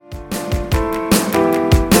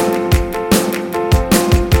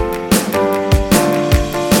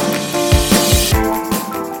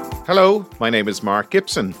Hello, my name is Mark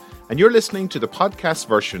Gibson, and you're listening to the podcast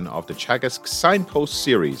version of the Teagasc Signpost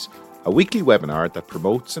series, a weekly webinar that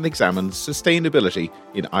promotes and examines sustainability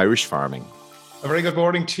in Irish farming. A very good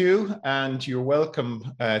morning to you, and you're welcome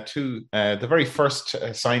to the very first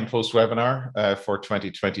Signpost webinar for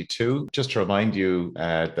 2022. Just to remind you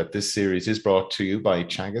that this series is brought to you by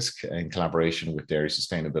Teagasc in collaboration with Dairy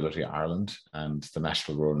Sustainability Ireland and the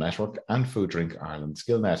National Rural Network and Food Drink Ireland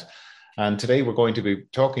SkillNet. And today we're going to be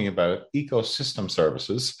talking about ecosystem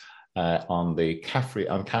services on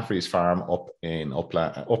CAFRE's farm up in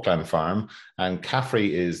Upland Farm. And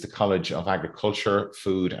CAFRE is the College of Agriculture,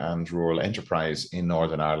 Food and Rural Enterprise in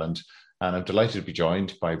Northern Ireland. And I'm delighted to be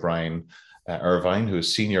joined by Brian Irvine, who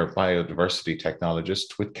is Senior Biodiversity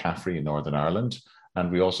Technologist with CAFRE in Northern Ireland.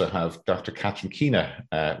 And we also have Dr. Catherine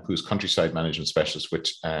Keena, who's Countryside Management Specialist with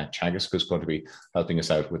Teagasc, who's going to be helping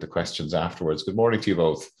us out with the questions afterwards. Good morning to you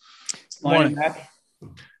both. Morning, Matt.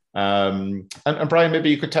 And Brian,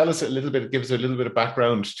 maybe you could tell us give us a little bit of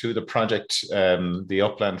background to the project, the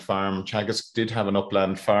Upland Farm. Teagasc did have an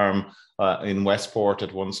Upland Farm in Westport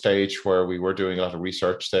at one stage where we were doing a lot of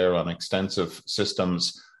research there on extensive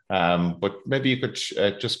systems. But maybe you could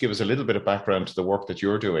just give us a little bit of background to the work that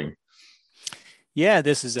you're doing. Yeah,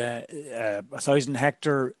 this is a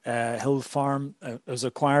 1,000-hectare hill farm. It was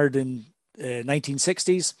acquired in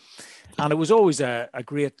 1960s. And it was always a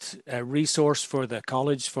great resource for the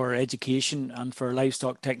college for education and for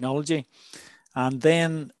livestock technology. And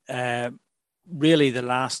then really the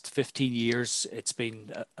last 15 years, it's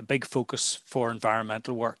been a big focus for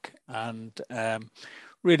environmental work and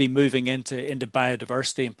really moving into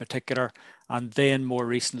biodiversity in particular. And then more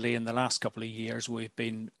recently, in the last couple of years, we've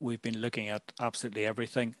been looking at absolutely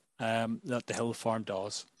everything that the hill farm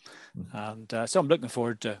does. And so I'm looking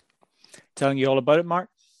forward to telling you all about it, Mark.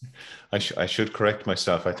 I should correct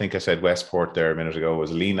myself. I think I said Westport there a minute ago. It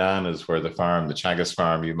was Leenan is where the Teagasc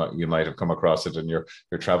farm, you might have come across it in your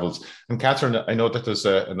travels. And Catherine, I know that there's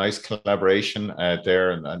a nice collaboration there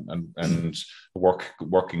and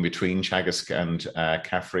working between Teagasc and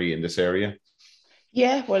CAFRE in this area.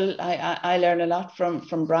 Yeah, well, I learn a lot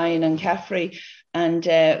from Brian and CAFRE, and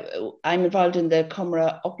I'm involved in the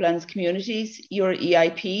Cumra Uplands Communities, your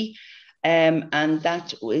EIP. And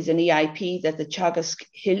that is an EIP that the Teagasc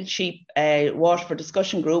Hill Sheep Water for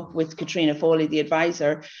Discussion Group with Katrina Foley, the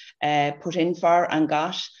advisor, put in for and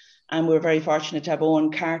got. And we're very fortunate to have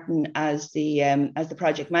Owen Carton as the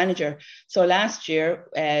project manager. So last year,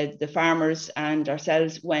 the farmers and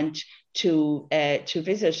ourselves went to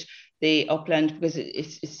visit the upland because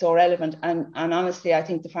it's so relevant. And honestly, I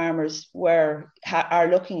think the farmers are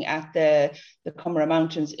looking at the Cumra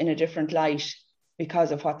Mountains in a different light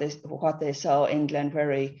because of what they saw in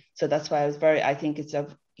Glenvery. So that's why I think it's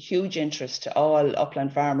of huge interest to all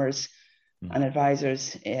upland farmers and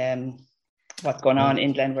advisors what's going on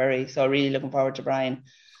in Glenvery. So really looking forward to Brian.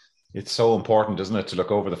 It's so important, isn't it, to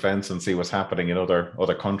look over the fence and see what's happening in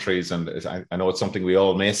other countries. And I know it's something we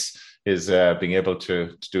all miss is being able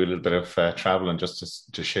to do a little bit of travel and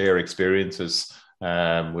just to share experiences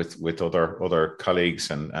with other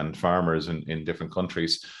colleagues and farmers in different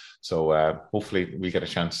countries. So hopefully we get a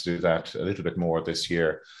chance to do that a little bit more this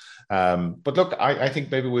year. But look, I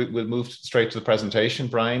think maybe we'll move straight to the presentation.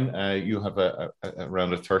 Brian, you have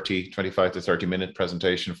around a 25 to 30 minute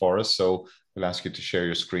presentation for us. So we'll ask you to share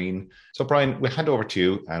your screen. So Brian, we'll hand over to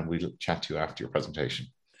you and we'll chat to you after your presentation.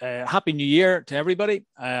 Happy New Year to everybody.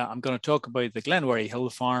 I'm going to talk about the Glenvery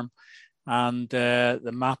Hill Farm. And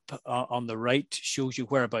the map on the right shows you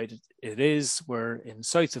whereabouts it is. We're in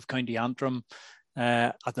south of County Antrim.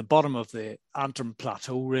 At the bottom of the Antrim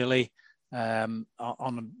Plateau, really, on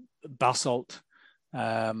a basalt.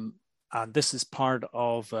 And this is part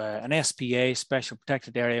of an SPA, Special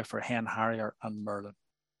Protected Area for Hen Harrier and Merlin.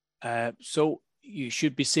 So you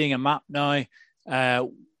should be seeing a map now, a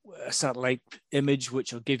satellite image,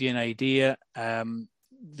 which will give you an idea. The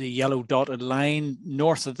yellow dotted line,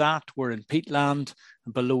 north of that, we're in peatland,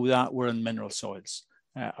 and below that, we're in mineral soils.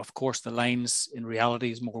 Of course, the lines in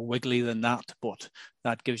reality is more wiggly than that, but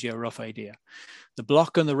that gives you a rough idea. The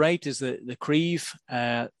block on the right is the Creve.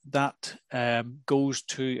 That goes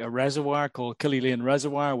to a reservoir called Killylane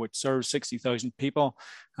Reservoir, which serves 60,000 people.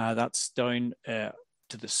 That's down to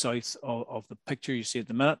the south of the picture you see at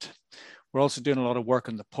the minute. We're also doing a lot of work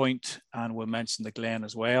on the point, and we'll mention the Glen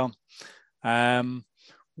as well.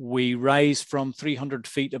 We rise from 300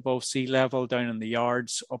 feet above sea level down in the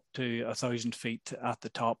yards up to 1,000 feet at the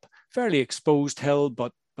top. Fairly exposed hill,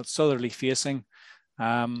 but southerly facing.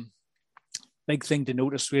 Big thing to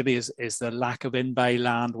notice really is the lack of in-by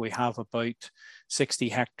land. We have about 60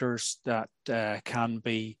 hectares that can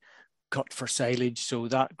be cut for silage. So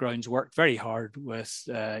that ground's worked very hard with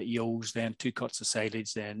ewes, then 2 cuts of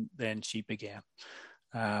silage, then sheep again.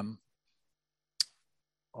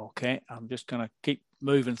 Okay, I'm just going to keep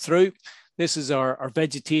moving through. This is our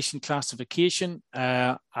vegetation classification,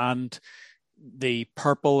 and the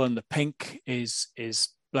purple and the pink is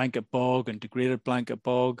blanket bog and degraded blanket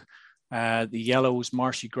bog. The yellow is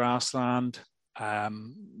marshy grassland,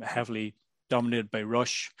 heavily dominated by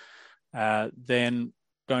rush. Then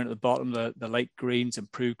down at the bottom, the light greens,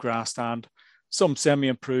 improved grassland, some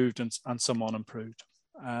semi-improved and some unimproved.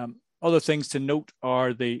 Other things to note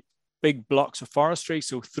are the big blocks of forestry.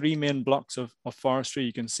 So 3 main blocks of forestry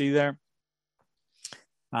you can see there.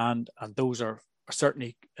 And those are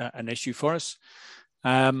certainly an issue for us.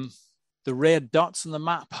 The red dots on the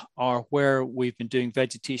map are where we've been doing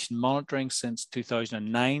vegetation monitoring since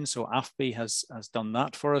 2009. So AFBI has done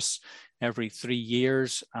that for us every 3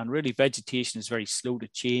 years. And really vegetation is very slow to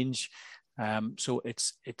change. So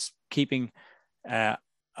it's keeping a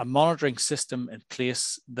monitoring system in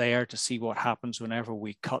place there to see what happens whenever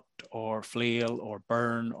we cut or flail or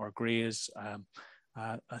burn or graze.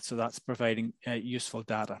 So that's providing useful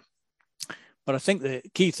data. But I think the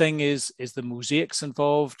key thing is the mosaics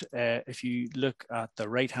involved. If you look at the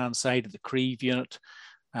right-hand side of the Creve unit,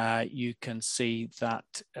 you can see that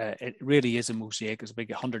it really is a mosaic. It's a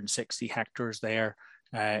big 160 hectares there,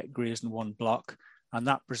 grazed in 1 block. And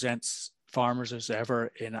that presents farmers as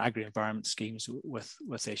ever in agri-environment schemes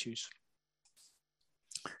with issues.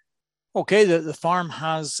 Okay, the farm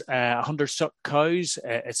has 100 suck cows.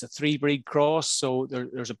 It's a 3-breed cross. So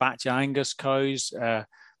there's a batch of Angus cows,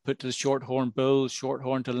 put to the shorthorn bulls,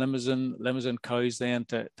 shorthorn to Limousin cows then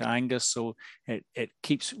to Angus. So it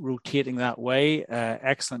keeps rotating that way.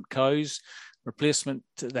 Excellent cows. Replacement,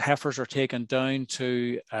 the heifers are taken down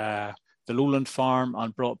to the lowland farm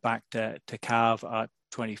and brought back to calve at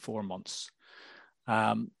 24 months.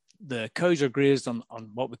 The cows are grazed on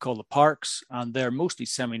what we call the parks, and they're mostly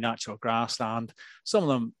semi-natural grassland. Some of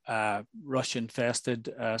them rush infested,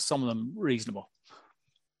 some of them reasonable.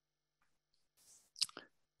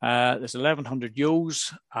 There's 1,100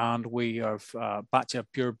 ewes, and we have a batch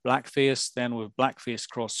of pure blackface, then with blackface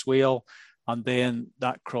cross swale, and then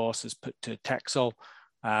that cross is put to Texel.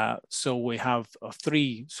 So we have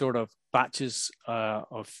 3 sort of batches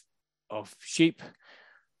of sheep.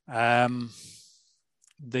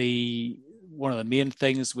 One of the main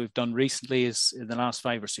things we've done recently is in the last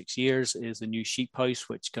 5 or 6 years is the new sheep house,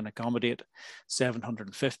 which can accommodate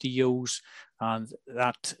 750 ewes. And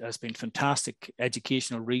that has been fantastic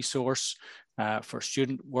educational resource for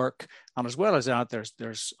student work. And as well as that,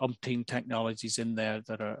 there's umpteen technologies in there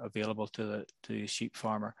that are available to the sheep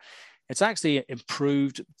farmer. It's actually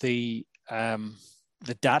improved the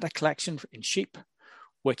data collection in sheep,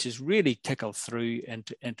 which has really tickled through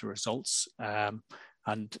into results.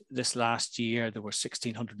 And this last year, there were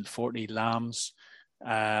 1,640 lambs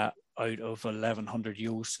out of 1,100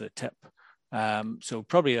 ewes to the tip. So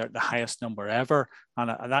probably the highest number ever. And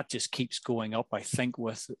that just keeps going up, I think,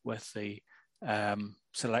 with the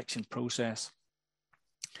selection process.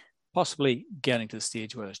 Possibly getting to the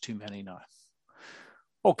stage where there's too many now.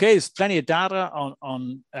 Okay, there's plenty of data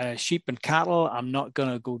on sheep and cattle. I'm not going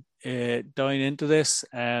to go down into this.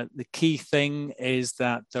 The key thing is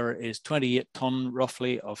that there is 28 tonne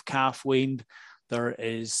roughly of calf weaned. There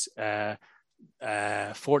is 40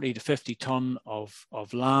 to 50 tonne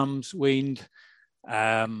of lambs weaned.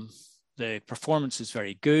 The performance is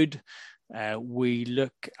very good. We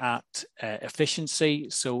look at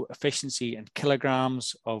efficiency, so efficiency in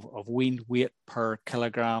kilograms of weaned weight per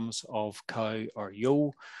kilograms of cow or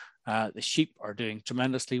ewe. The sheep are doing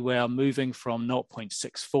tremendously well, moving from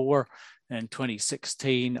 0.64 in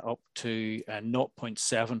 2016 up to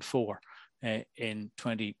 0.74 in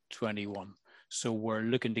 2021. So we're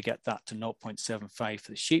looking to get that to 0.75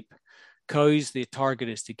 for the sheep. Cows, the target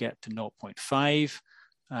is to get to 0.5,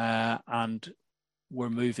 and we're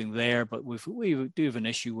moving there, but we do have an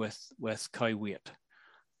issue with cow weight.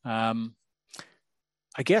 I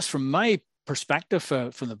guess from my perspective,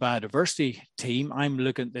 from the biodiversity team, I'm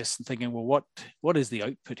looking at this and thinking, well, what is the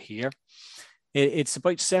output here? It's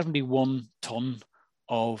about 71 tonne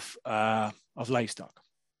of livestock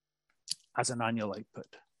as an annual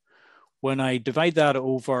output. When I divide that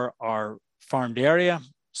over our farmed area,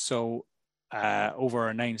 so over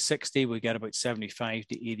our 960, we get about 75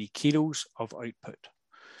 to 80 kilos of output.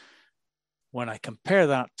 When I compare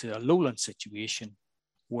that to a lowland situation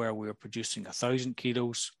where we're producing 1,000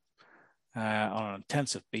 kilos on an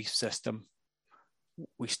intensive beef system,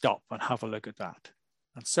 we stop and have a look at that.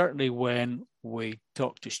 And certainly when we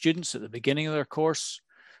talk to students at the beginning of their course,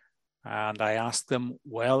 and I ask them,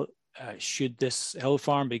 well, should this hill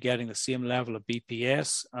farm be getting the same level of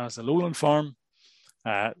BPS as the lowland farm?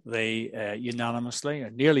 They unanimously, or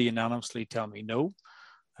nearly unanimously, tell me no.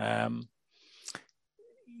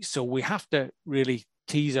 So we have to really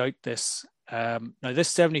tease out this. Now this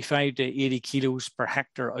 75 to 80 kilos per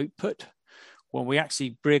hectare output, when we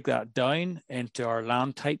actually break that down into our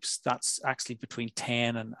land types, that's actually between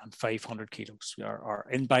 10 and 500 kilos. Our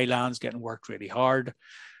in-by land's getting worked really hard.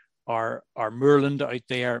 Our moorland out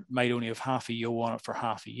there might only have half a ewe on it for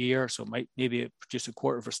half a year, so it might maybe produce a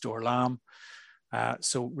quarter of a store lamb.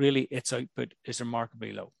 So really its output is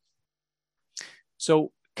remarkably low.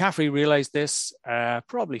 So CAFRE realized this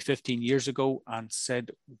probably 15 years ago and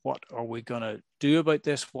said, what are we going to do about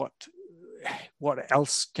this? What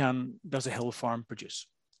else does a hill farm produce?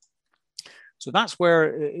 So that's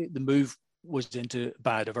where the move was into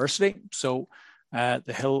biodiversity. So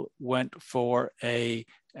the hill went for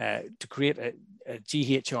to create a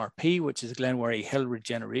GHRP, which is a Glenwarry Hill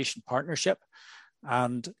Regeneration Partnership.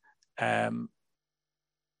 And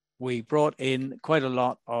we brought in quite a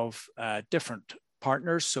lot of different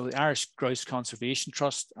partners. So the Irish Grouse Conservation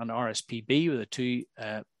Trust and RSPB were the two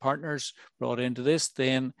partners brought into this.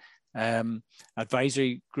 Then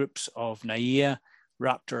advisory groups of NAIA,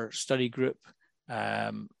 Raptor Study Group,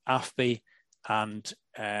 AFBI, and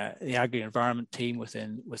the agri-environment team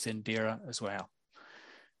within DERA as well.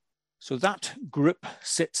 So that group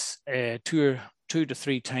sits 2 to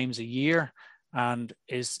 3 times a year and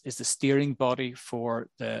is the steering body for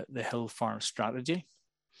the hill farm strategy.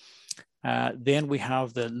 Then we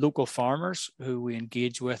have the local farmers who we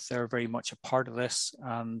engage with. They're very much a part of this,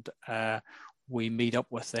 and we meet up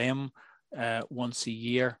with them once a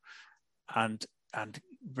year and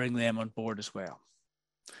bring them on board as well.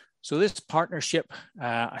 So this partnership,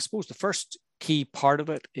 I suppose the first key part of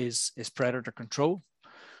it is predator control.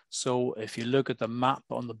 So if you look at the map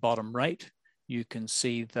on the bottom right, you can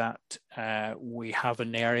see that we have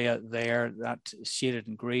an area there that is shaded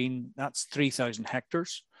in green. That's 3,000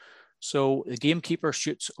 hectares. So the gamekeeper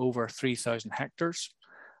shoots over 3,000 hectares.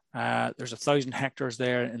 There's 1,000 hectares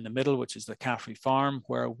there in the middle, which is the CAFRE farm,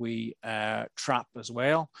 where we trap as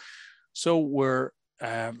well. So we're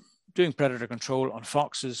doing predator control on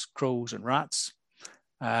foxes, crows, and rats.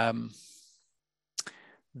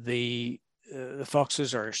 The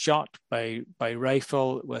foxes are shot by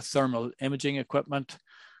rifle with thermal imaging equipment,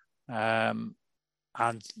 and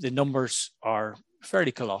the numbers are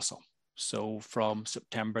fairly colossal. So from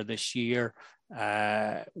September this year,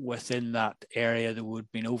 within that area, there would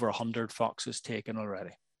have been over 100 foxes taken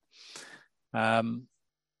already.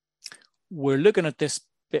 We're looking at this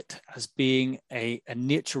bit as being a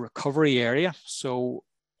nature recovery area. So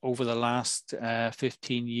over the last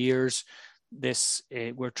 15 years,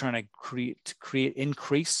 we're trying to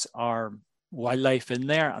increase our wildlife in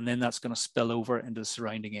there, and then that's going to spill over into the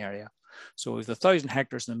surrounding area. So with 1,000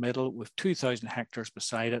 hectares in the middle, with 2,000 hectares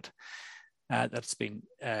beside it, that's been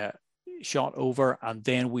shot over, and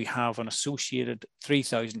then we have an associated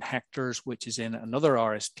 3,000 hectares, which is in another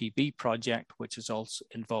RSPB project, which is also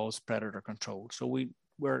involves predator control. So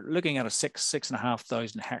we're looking at a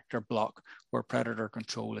 6,500 hectare block where predator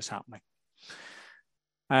control is happening.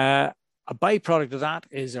 A byproduct of that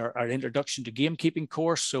is our introduction to gamekeeping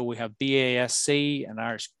course. So we have BASC and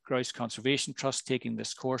Irish Grouse Conservation Trust taking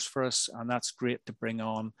this course for us, and that's great to bring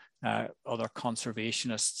on other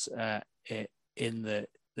conservationists in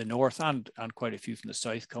the north and quite a few from the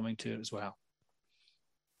south coming to it as well.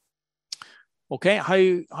 Okay,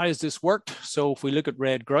 how has this worked? So if we look at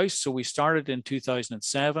red grouse, so we started in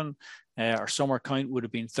 2007. Our summer count would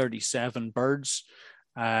have been 37 birds.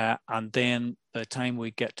 And then by the time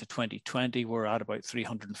we get to 2020, we're at about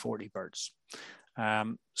 340 birds.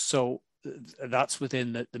 So that's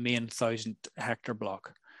within the main 1,000 hectare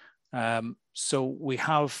block. So we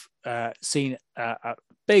have seen a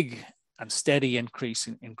big and steady increase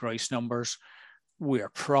in grouse numbers. We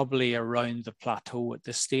are probably around the plateau at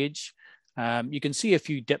this stage. You can see a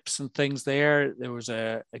few dips and things there. There was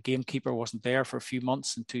a gamekeeper wasn't there for a few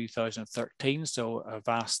months in 2013, so a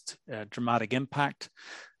vast dramatic impact.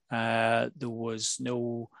 There was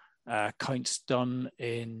no counts done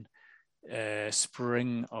in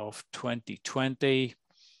spring of 2020.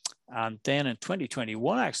 And then in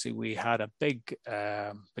 2021, actually, we had a big,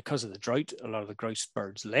 because of the drought, a lot of the grouse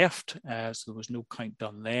birds left. So there was no count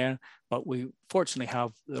done there. But we fortunately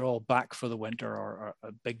they're all back for the winter, or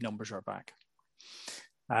big numbers are back.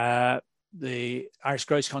 The Irish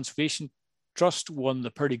Grouse Conservation Trust won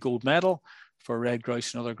the Purdy Gold Medal for red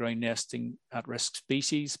grouse and other ground nesting at risk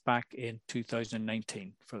species back in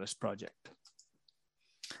 2019 for this project.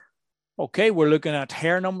 Okay, we're looking at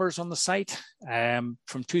hare numbers on the site. From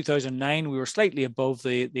 2009, we were slightly above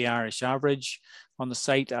the Irish average on the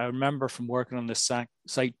site. I remember from working on this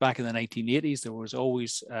site back in the 1980s, there was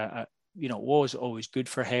always, was always good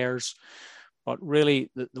for hares. But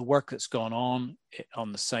really, the work that's gone on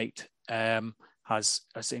the site has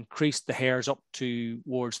increased the hares up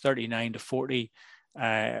towards 39 to 40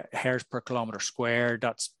 hares per kilometre square.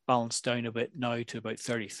 That's balanced down a bit now to about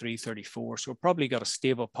 33, 34. So we've probably got a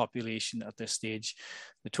stable population at this stage.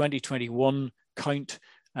 The 2021 count,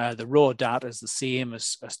 the raw data is the same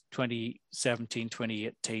as 2017,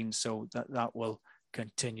 2018. So that will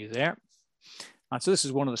continue there. And so this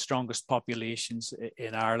is one of the strongest populations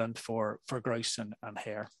in Ireland for grouse and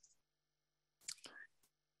hare.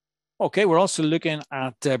 Okay, we're also looking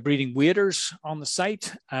at breeding waders on the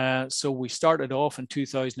site. So we started off in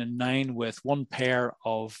 2009 with one pair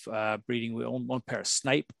of one pair of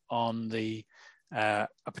snipe on a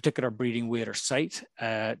particular breeding wader site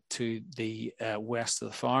to the west of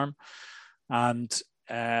the farm. And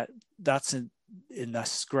that's in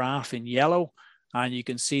this graph in yellow. And you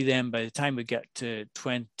can see then by the time we get to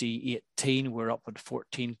 2018, we're up at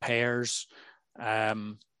 14 pairs.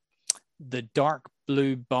 The dark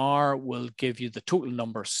blue bar will give you the total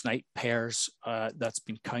number of snipe pairs that's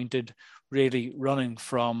been counted, really running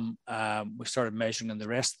from, we started measuring in the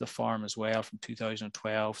rest of the farm as well from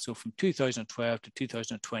 2012. So from 2012 to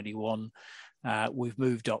 2021, we've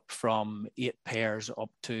moved up from 8 pairs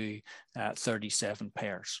up to 37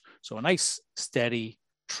 pairs. So a nice steady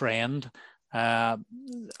trend, and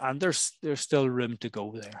there's still room to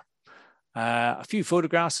go there. A few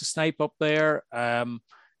photographs of snipe up there.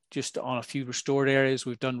 Just on a few restored areas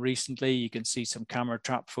we've done recently. You can see some camera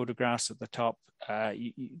trap photographs at the top.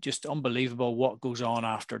 Just unbelievable what goes on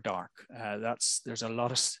after dark. There's a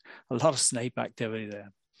lot of snipe activity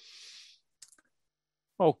there.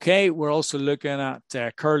 Okay, we're also looking at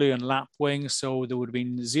curlew and lapwing. So there would have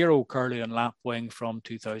been 0 curlew and lapwing from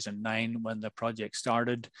 2009 when the project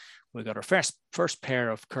started. We got our first pair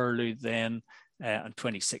of curlew then in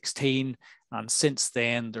 2016. And since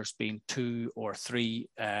then, there's been 2 or 3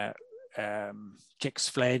 chicks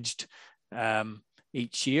fledged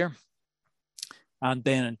each year. And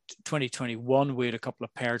then in 2021, we had a couple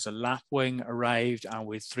of pairs of lapwing arrived and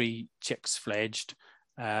with 3 chicks fledged.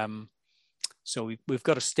 So we've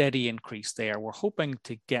got a steady increase there. We're hoping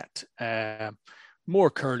to get more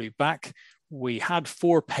curlew back. We had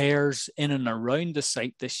 4 pairs in and around the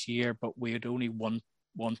site this year, but we had only one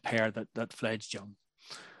pair that fledged young.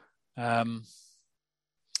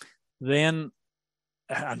 Then,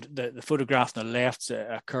 and the photograph on the left's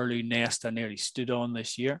a curlew nest I nearly stood on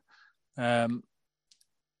this year. The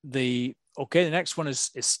next one is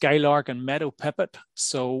skylark and meadow pipit.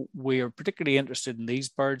 So we are particularly interested in these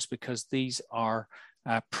birds because these are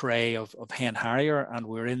prey of hen harrier, and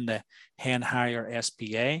we're in the hen harrier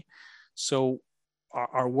SPA. So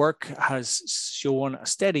our work has shown a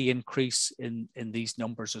steady increase in these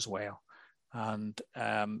numbers as well. And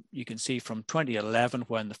you can see from 2011,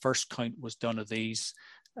 when the first count was done of these,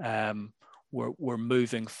 we're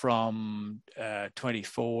moving from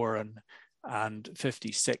 24 and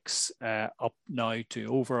 56 up now to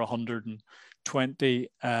over 120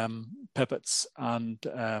 pipits and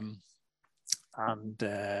 70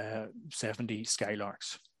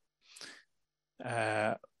 skylarks.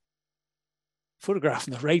 Photograph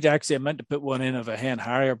on the right, actually, I meant to put one in of a hen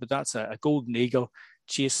harrier, but that's a golden eagle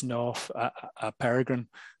chasing off a peregrine.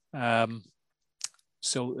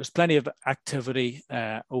 So there's plenty of activity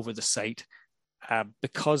over the site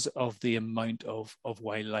because of the amount of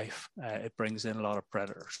wildlife. It brings in a lot of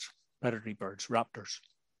predatory birds, raptors.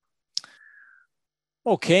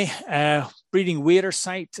 Okay, breeding wader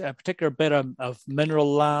site, a particular bit of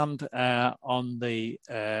mineral land on the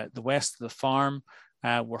west of the farm.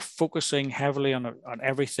 We're focusing heavily on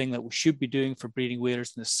everything that we should be doing for breeding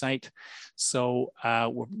waders in the site. So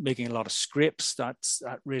we're making a lot of scrapes. That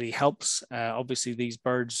really helps. Obviously, these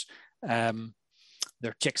birds,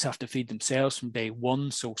 their chicks have to feed themselves from day one.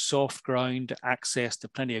 So soft ground, access to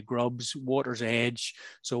plenty of grubs, water's edge.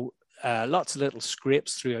 So lots of little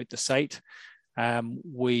scrapes throughout the site.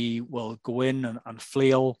 We will go in and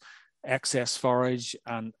flail excess forage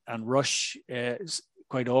and rush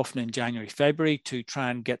quite often in January, February to try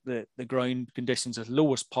and get the ground conditions as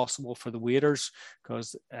low as possible for the waders,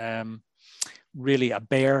 because really a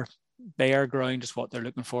bare ground is what they're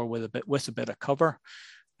looking for with a bit of cover.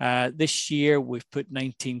 This year we've put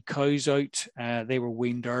 19 cows out. They were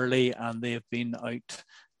weaned early and they have been out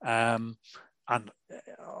and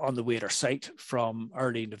on the Wader site from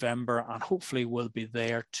early November, and hopefully will be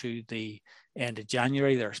there to the end of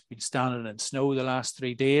January. There's been standing in snow the last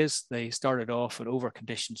 3 days. They started off at over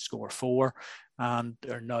condition score 4 and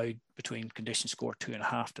are now between condition score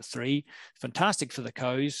 2.5 to 3. Fantastic for the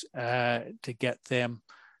cows to get them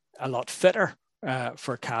a lot fitter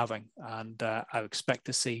for calving, and I expect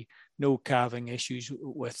to see no calving issues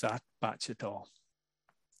with that batch at all.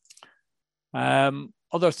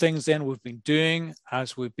 Other things then we've been doing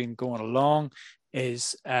as we've been going along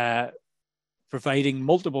is providing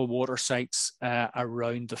multiple water sites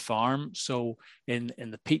around the farm. So in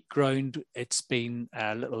the peat ground, it's been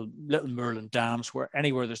little moorland dams where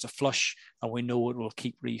anywhere there's a flush and we know it will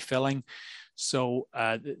keep refilling. So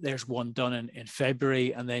there's one done in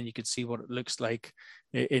February, and then you can see what it looks like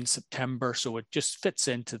in September. So it just fits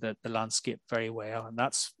into the landscape very well. And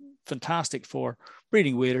that's fantastic for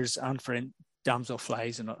breeding waders and for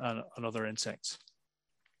damselflies and other insects.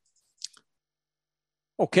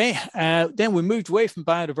 Okay, then we moved away from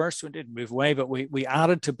biodiversity. We didn't move away, but we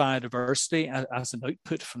added to biodiversity as an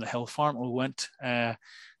output from the hill farm. We went a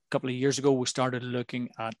couple of years ago, we started looking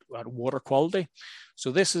at water quality.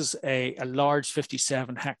 So this is a large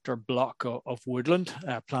 57-hectare block of woodland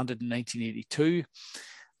planted in 1982.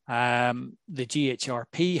 The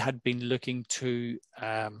GHRP had been looking to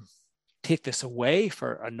take this away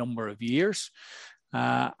for a number of years,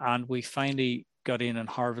 and we finally got in and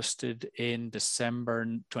harvested in December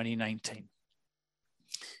 2019.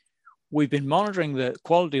 We've been monitoring the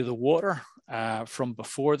quality of the water from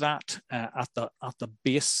before that at the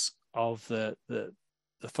base of the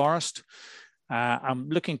forest. I'm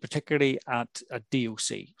looking particularly at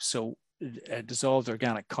DOC, so dissolved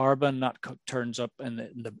organic carbon that turns up in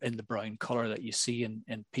the brown color that you see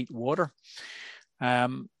in peat water.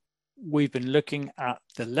 We've been looking at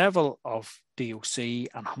the level of DOC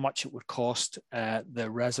and how much it would cost the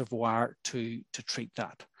reservoir to treat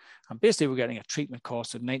that. And basically we're getting a treatment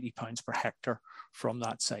cost of £90 per hectare from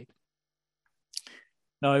that site.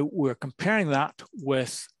 Now we're comparing that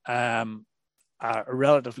with a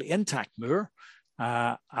relatively intact moor,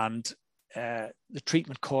 and the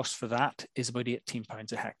treatment cost for that is about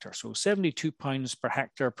 £18 a hectare. So £72 per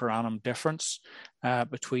hectare per annum difference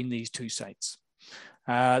between these two sites.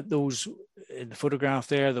 Those in the photograph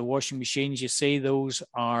there, the washing machines you see, those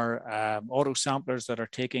are auto samplers that are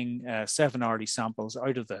taking 7 hourly samples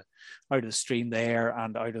out of the stream there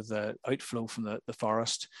and out of the outflow from the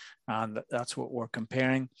forest, and that's what we're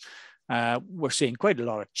comparing. We're seeing quite a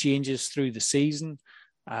lot of changes through the season,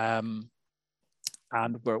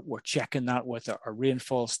 and we're checking that with our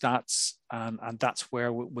rainfall stats, and that's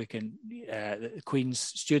where we can, the Queen's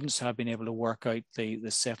students have been able to work out the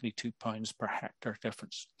 £72 per hectare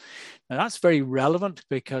difference. Now that's very relevant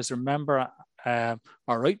because remember, our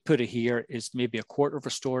output here is maybe a quarter of a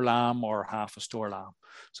store lamb or half a store lamb.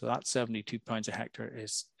 So that £72 a hectare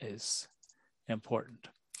is important.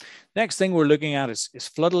 Next thing we're looking at is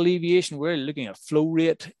flood alleviation. We're looking at flow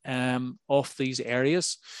rate off these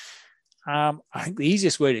areas. I think the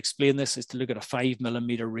easiest way to explain this is to look at a 5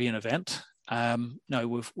 millimeter rain event. Now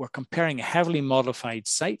we're comparing a heavily modified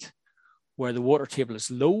site where the water table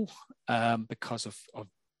is low because of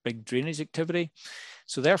big drainage activity.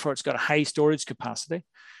 So therefore it's got a high storage capacity.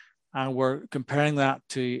 And we're comparing that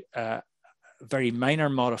to a very minor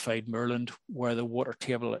modified moorland where the water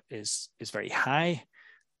table is very high.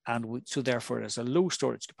 And so therefore it has a low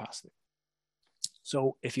storage capacity.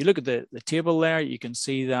 So if you look at the table there, you can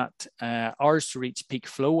see that hours to reach peak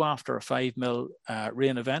flow after a 5 mil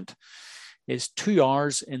rain event is 2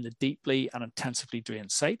 hours in the deeply and intensively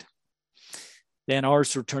drained site. Then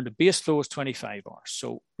hours to return to base flow is 25 hours.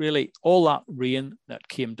 So really all that rain that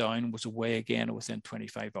came down was away again within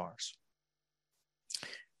 25 hours.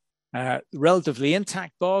 Relatively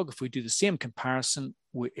intact bog, if we do the same comparison,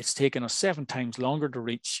 it's taken us 7 times longer to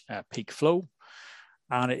reach peak flow.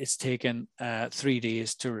 And it's taken 3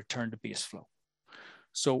 days to return to base flow.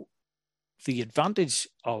 So the advantage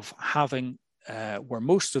of having where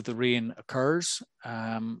most of the rain occurs,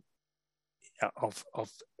 of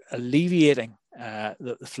alleviating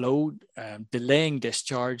the flow, delaying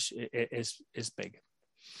discharge is big.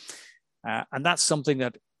 And that's something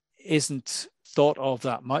that isn't thought of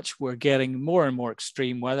that much. We're getting more and more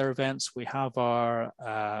extreme weather events. We have our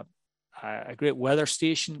a great weather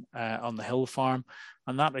station on the hill farm,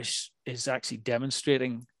 and that is actually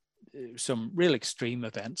demonstrating some real extreme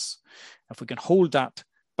events. If we can hold that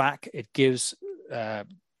back, it gives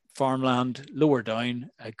farmland lower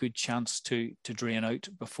down a good chance to drain out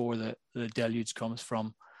before the deluge comes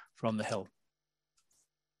from the hill.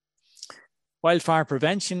 Wildfire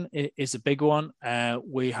prevention is a big one.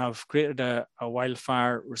 We have created a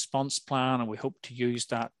wildfire response plan, and we hope to use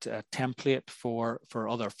that template for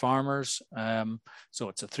other farmers. So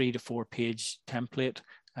it's a 3 to 4 page template.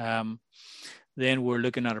 Then we're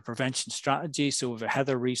looking at a prevention strategy. So we have a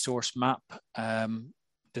heather resource map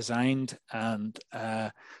designed, and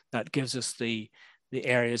that gives us the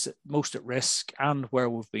areas most at risk and where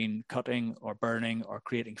we've been cutting or burning or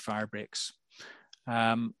creating fire breaks.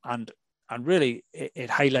 And really, it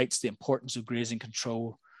highlights the importance of grazing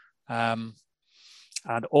control and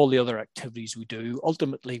all the other activities we do,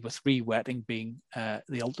 ultimately with re-wetting being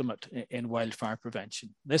the ultimate in wildfire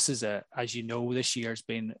prevention. This is, as you know, this year has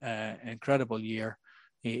been an incredible year.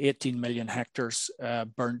 18 million hectares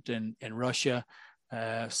burnt in Russia,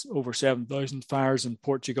 over 7,000 fires in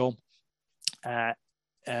Portugal.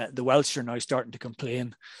 The Welsh are now starting to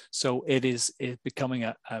complain. So it is becoming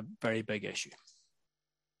a very big issue.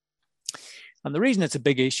 And the reason it's a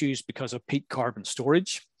big issue is because of peat carbon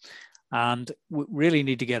storage. And we really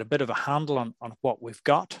need to get a bit of a handle on what we've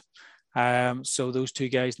got. So those two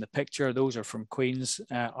guys in the picture, those are from Queen's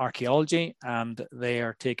Archaeology, and they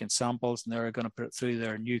are taking samples, and they're going to put it through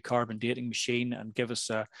their new carbon dating machine and give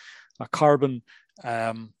us a carbon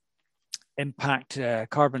impact,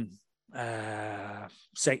 carbon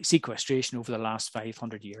sequestration over the last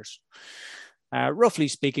 500 years. Roughly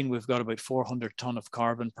speaking, we've got about 400 tonne of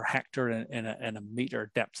carbon per hectare in a metre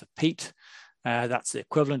depth of peat. That's the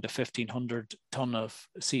equivalent of 1,500 tonne of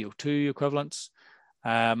CO2 equivalents.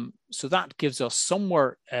 So that gives us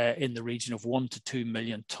somewhere in the region of 1 to 2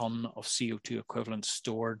 million tonne of CO2 equivalents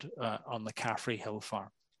stored on the CAFRE hill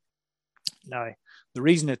farm. Now, the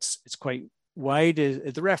reason it's quite wide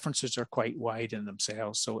is the references are quite wide in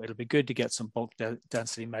themselves, so it'll be good to get some bulk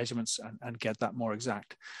density measurements and get that more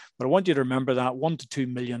exact. But I want you to remember that 1 to 2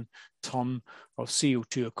 million tonne of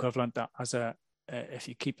CO2 equivalent as if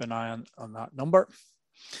you keep an eye on that number.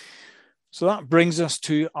 So that brings us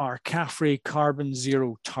to our CAFRE carbon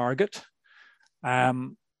zero target.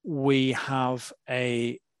 We have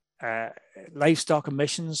a livestock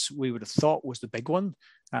emissions we would have thought was the big one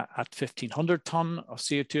at 1,500 tonne of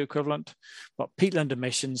CO2 equivalent, but peatland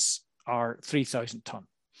emissions are 3,000 tonne.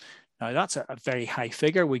 Now that's a very high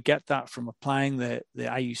figure. We get that from applying the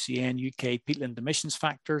IUCN UK peatland emissions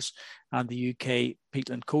factors and the UK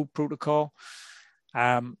peatland code protocol.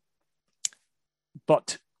 But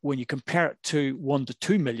when you compare it to 1 to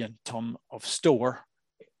 2 million tonne of store,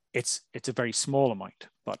 it's a very small amount,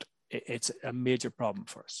 but it's a major problem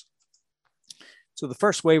for us. So the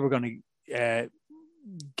first way we're going to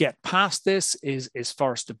get past this is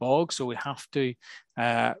forest to bog. So we have to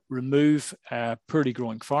remove poorly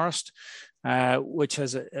growing forest, which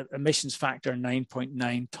has an emissions factor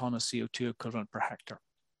 9.9 tonne of CO2 equivalent per hectare.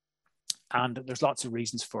 And there's lots of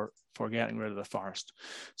reasons for getting rid of the forest.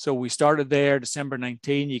 So we started there December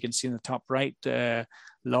 19. You can see in the top right,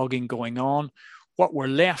 logging going on. What we're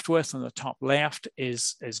left with on the top left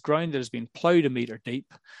is ground that has been ploughed a metre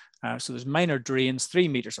deep. So there's minor drains 3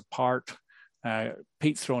 metres apart,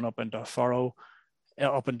 peat thrown up into a furrow,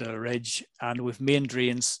 up into the ridge, and with main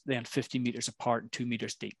drains then 50 metres apart and 2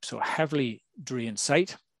 metres deep. So a heavily drained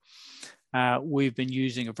site. We've been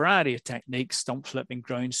using a variety of techniques: stump flipping,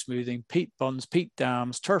 ground smoothing, peat bunds, peat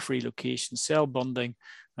dams, turf relocation, cell bunding,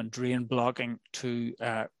 and drain blocking to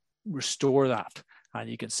restore that. And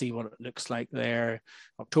you can see what it looks like there.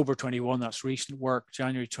 October 21, that's recent work.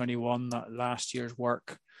 January 21, that last year's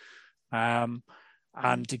work.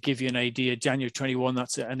 And to give you an idea, January 21,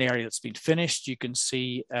 that's an area that's been finished. You can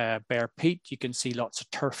see bare peat. You can see lots of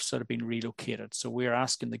turfs that have been relocated. So we're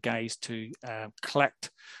asking the guys to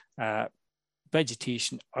collect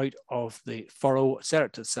vegetation out of the furrow, set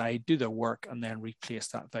it to the side, do their work, and then replace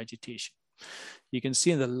that vegetation. You can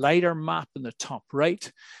see in the lighter map in the top right,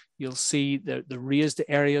 you'll see the raised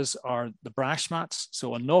areas are the brash mats.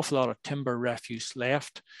 So an awful lot of timber refuse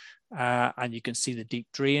left. And you can see the deep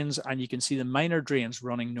drains, and you can see the minor drains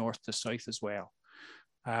running north to south as well.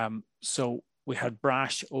 So we had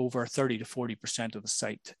brash over 30 to 40% of the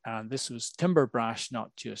site. And this was timber brash,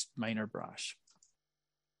 not just minor brash.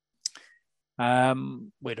 We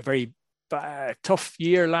had a very tough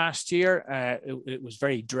year last year. It was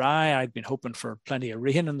very dry. I'd been hoping for plenty of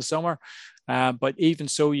rain in the summer. But even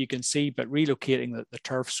so, you can see, but relocating the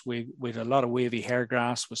turfs, with a lot of wavy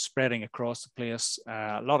hairgrass was spreading across the place,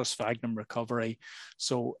 a lot of sphagnum recovery.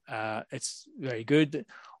 So it's very good.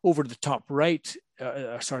 Over to the top right,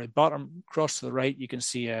 bottom across to the right, you can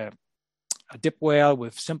see a dip well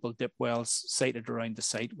with simple dip wells sited around the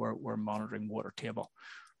site where we're monitoring water table.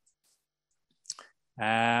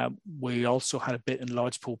 We also had a bit in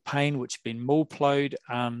Lodgepole Pine, which had been mold ploughed,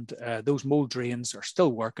 and those mold drains are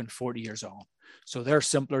still working 40 years on. So they're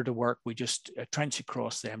simpler to work. We just trench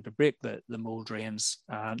across them to break the mold drains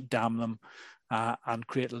and dam them and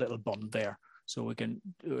create a little bund there. So we can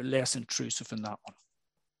do less intrusive in that one.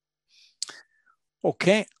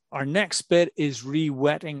 Okay, our next bit is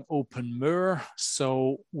re-wetting open moor.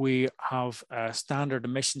 So we have a standard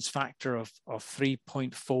emissions factor of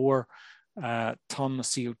 3.4 ton of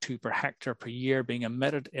CO2 per hectare per year being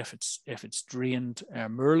emitted if it's drained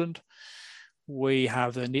moorland. We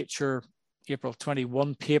have the Nature April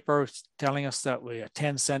 21 paper telling us that a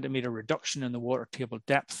 10 centimetre reduction in the water table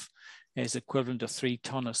depth is equivalent to 3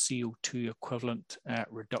 tonne of CO2 equivalent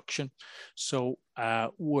reduction. So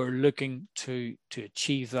we're looking to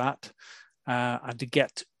achieve that and to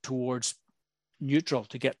get towards neutral,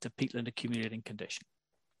 to get to peatland accumulating condition.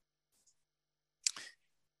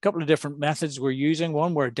 A couple of different methods we're using.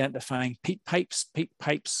 One, we're identifying peat pipes. Peat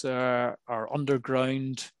pipes are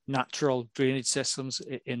underground natural drainage systems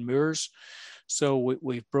in moors. So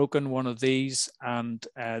we've broken one of these and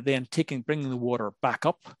then bringing the water back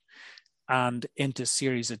up and into a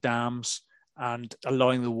series of dams and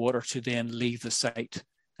allowing the water to then leave the site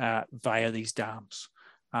via these dams.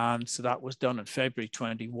 And so that was done in February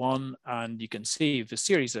 21. And you can see the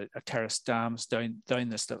series of terraced dams down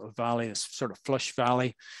this little valley, this sort of flush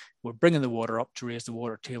valley. We're bringing the water up to raise the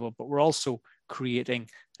water table, but we're also creating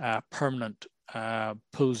permanent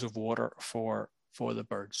pools of water for the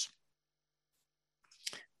birds.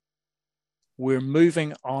 We're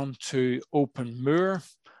moving on to open moor.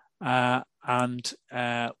 And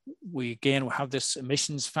we again will have this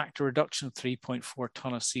emissions factor reduction of 3.4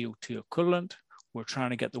 tonne of CO2 equivalent. We're trying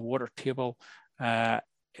to get the water table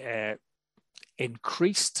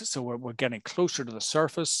increased, so we're getting closer to the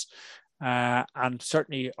surface. And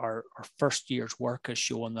certainly our first year's work has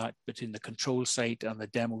shown that between the control site and the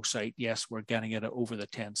demo site, yes, we're getting it over the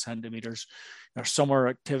 10 centimetres. Our summer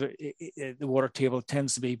activity, the water table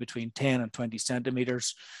tends to be between 10 and 20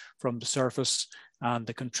 centimetres from the surface, and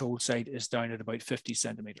the control site is down at about 50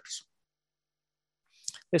 centimetres.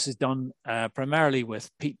 This is done primarily with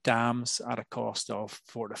peat dams at a cost of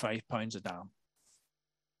 £4 to £5 a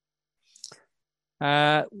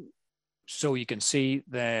dam. So you can see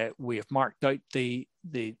that we have marked out the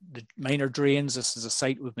minor drains. This is a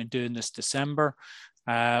site we've been doing this December.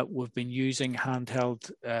 We've been using handheld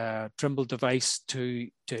Trimble device to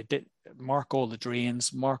mark all the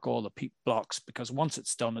drains, mark all the peat blocks, because once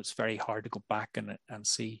it's done, it's very hard to go back and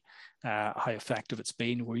see how effective it's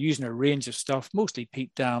been. We're using a range of stuff, mostly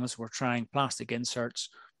peat dams. We're trying plastic inserts,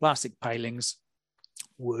 plastic pilings,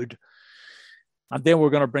 wood. And then we're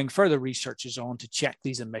going to bring further researchers on to check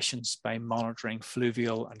these emissions by monitoring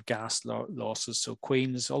fluvial and gas losses. So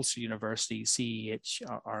Queen's, Ulster University, CEH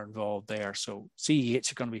are involved there. So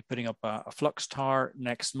CEH are going to be putting up a flux tower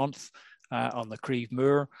next month on the Creve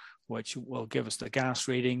Moor, which will give us the gas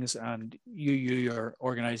readings, and UU are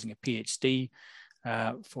organising a PhD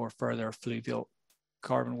for further fluvial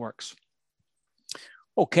carbon works.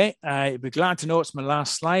 Okay, I'd be glad to know it's my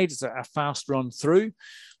last slide. It's a fast run through.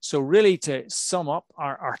 So really, to sum up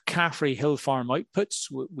our CAFRE hill farm outputs,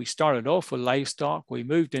 we started off with livestock, we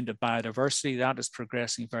moved into biodiversity. That is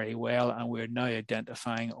progressing very well, and we're now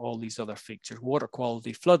identifying all these other features: water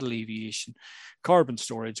quality, flood alleviation, carbon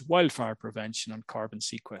storage, wildfire prevention, and carbon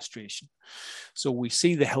sequestration. So we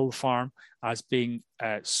see the hill farm as being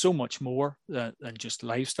so much more than just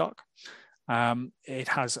livestock. It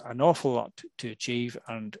has an awful lot to achieve,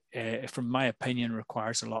 and from my opinion,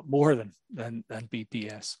 requires a lot more than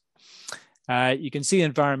BPS. You can see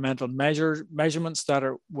environmental measurements that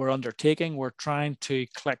we're undertaking. We're trying to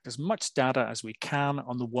collect as much data as we can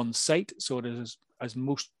on the one site, so it is as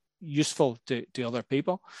most useful to other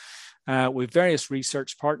people. We have various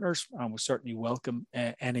research partners, and we certainly welcome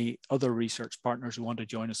any other research partners who want to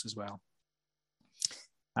join us as well.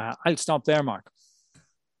 I'll stop there, Mark.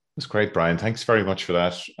 That's great, Brian. Thanks very much for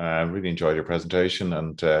that. Really enjoyed your presentation,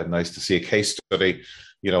 and nice to see a case study,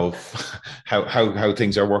 you know, how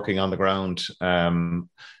things are working on the ground. And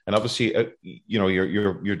obviously, you know,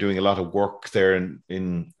 you're doing a lot of work there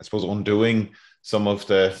in I suppose undoing some of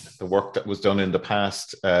the work that was done in the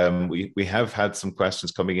past. We have had some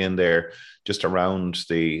questions coming in there just around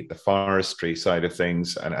the forestry side of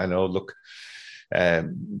things, and I know, look,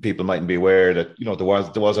 people mightn't be aware that, you know, there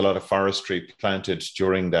was a lot of forestry planted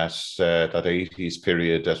during that 80s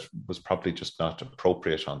period that was probably just not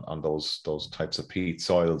appropriate on those types of peat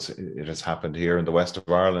soils. It has happened here in the west of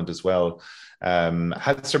Ireland as well.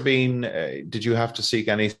 Has there been? Did you have to seek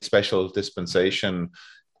any special dispensation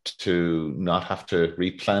to not have to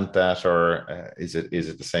replant that, or is it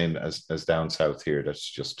the same as down south here? That's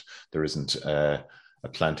just there isn't a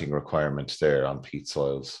planting requirement there on peat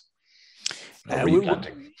soils.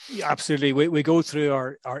 Replanting. Absolutely. We go through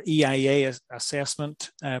our EIA assessment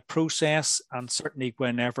process, and certainly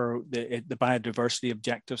whenever the biodiversity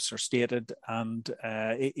objectives are stated, and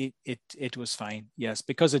it was fine. Yes,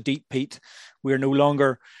 because of deep peat, we're no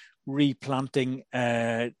longer replanting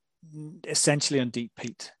essentially on deep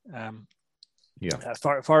peat.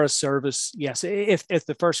 Forest Service, yes, if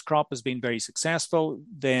the first crop has been very successful,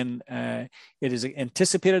 then it is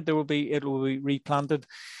anticipated it will be replanted.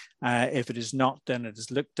 If it is not, then it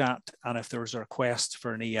is looked at, and if there is a request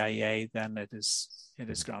for an EIA, then it is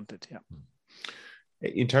granted. Yeah.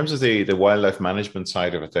 In terms of the wildlife management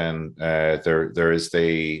side of it, then there is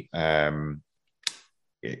the how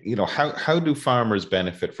do farmers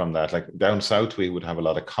benefit from that? Like down south, we would have a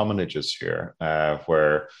lot of commonages here,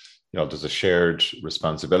 where there's a shared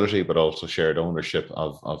responsibility, but also shared ownership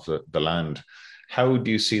of the land. How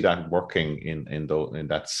do you see that working in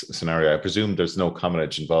that scenario? I presume there's no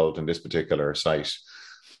commonage involved in this particular site.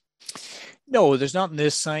 No, there's not in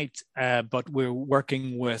this site, but we're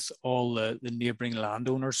working with all the neighbouring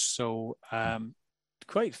landowners. So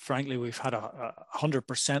quite frankly, we've had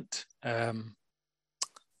 100%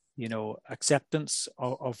 acceptance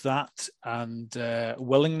of that, and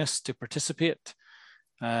willingness to participate.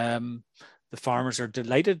 The farmers are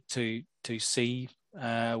delighted to see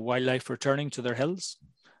wildlife returning to their hills.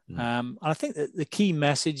 And I think that the key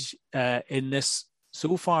message in this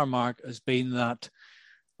so far, Mark, has been that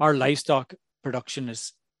our livestock production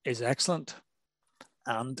is excellent,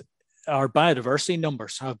 and our biodiversity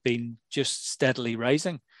numbers have been just steadily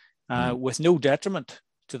rising with no detriment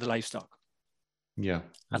to the livestock. Yeah,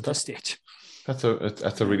 at this stage. That's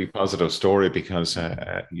a really positive story, because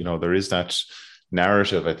there is that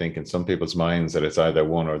narrative, I think, in some people's minds that it's either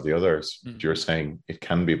one or the other. You're saying it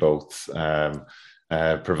can be both,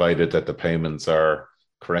 provided that the payments are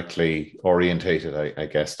correctly orientated. I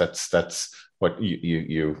guess that's what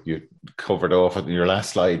you covered off in your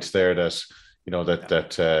last slide there, that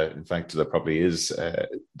in fact there probably is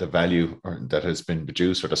the value that has been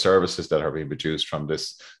produced, or the services that are being produced from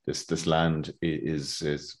this land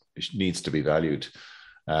needs to be valued.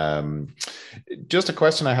 Just a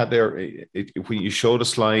question I had there. When you showed a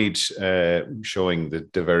slide showing the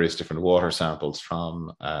various different water samples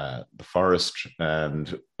from the forest,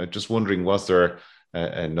 and I'm just wondering, was there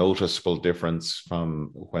a noticeable difference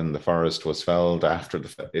from when the forest was felled after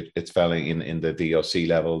its felling in the DOC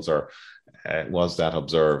levels, or was that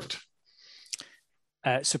observed?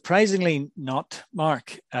 Surprisingly not,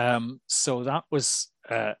 Mark. So that was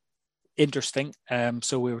interesting.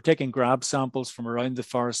 So we were taking grab samples from around the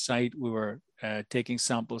forest site. We were taking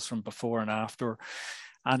samples from before and after,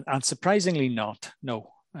 and surprisingly not. No.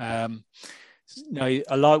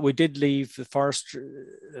 Now we did leave the forest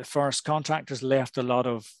contractors left a lot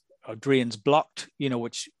of drains blocked,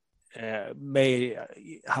 which may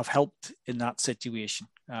have helped in that situation.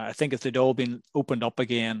 I think if they'd all been opened up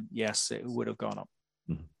again, yes, it would have gone up.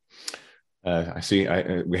 I see.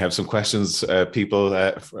 We have some questions.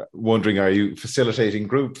 People wondering, are you facilitating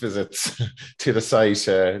group visits to the site?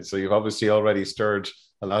 So you've obviously already stirred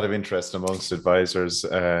a lot of interest amongst advisors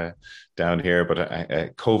down here, but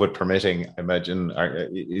COVID permitting, I imagine,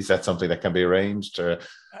 is that something that can be arranged?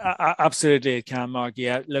 Absolutely, it can, Mark.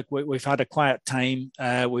 Yeah, look, we've had a quiet time.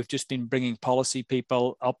 We've just been bringing policy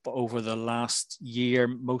people up over the last year,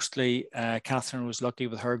 mostly. Catherine was lucky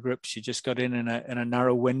with her group. She just got in a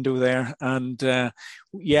narrow window there. And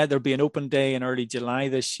there'll be an open day in early July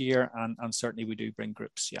this year, and certainly we do bring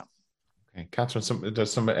groups, yeah. Okay, Catherine,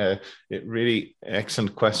 there's some really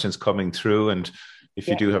excellent questions coming through, and if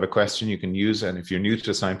you do have a question, you can use, and if you're new to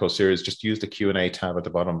the Signpost series, just use the Q&A tab at the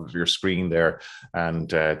bottom of your screen there, and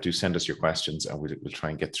do send us your questions, and we'll try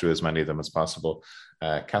and get through as many of them as possible.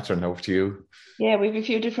 Catherine, over to you. Yeah, we have a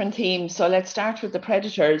few different themes, so let's start with the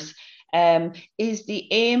predators. Is the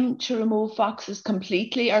aim to remove foxes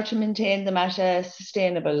completely, or to maintain them at a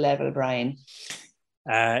sustainable level, Brian?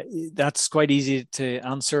 That's quite easy to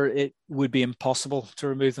answer. It would be impossible to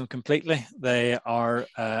remove them completely. They are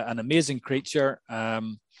an amazing creature.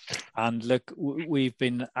 And look, we've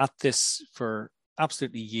been at this for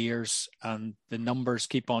absolutely years, and the numbers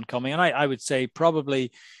keep on coming. And I would say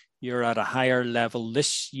probably you're at a higher level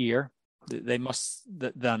this year. They must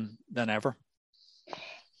than ever.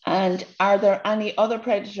 And are there any other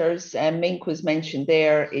predators? Mink was mentioned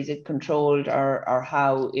there. Is it controlled, or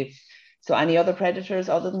how? So any other predators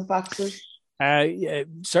other than foxes? Yeah,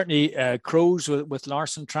 certainly crows with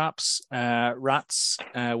larsen traps, rats.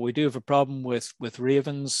 We do have a problem with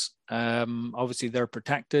ravens. Obviously, they're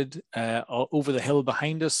protected. Over the hill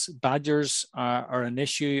behind us, badgers are an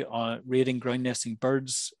issue on raiding ground nesting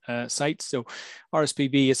birds sites. So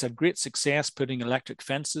RSPB has had great success putting electric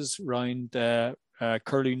fences around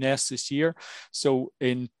curlew nests this year. So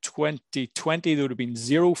in 2020, there would have been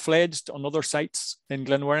 0 fledged on other sites in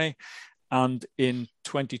Glenwherry. And in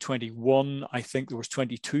 2021, I think there was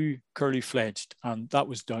 22 curlew fledged, and that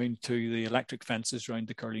was down to the electric fences around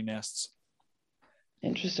the curlew nests.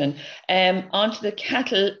 Interesting. On to the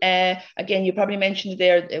cattle. Again, you probably mentioned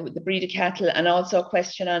there the breed of cattle, and also a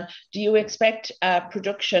question on, do you expect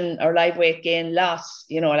production or live weight gain loss,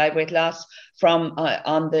 live weight loss from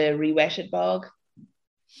on the re-wetted bog?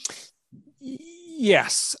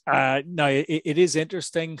 Yes. Now, it is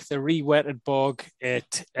interesting. The re-wetted bog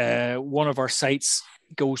one of our sites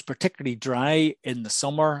goes particularly dry in the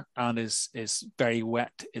summer and is very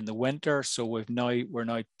wet in the winter. So we're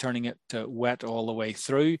now turning it to wet all the way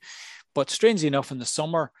through. But strangely enough, in the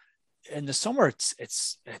summer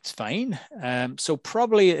it's fine. So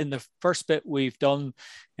probably in the first bit we've done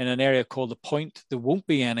in an area called the Point, there won't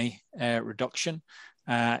be any reduction.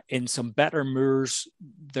 In some better moors,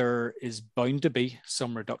 there is bound to be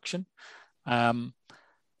some reduction.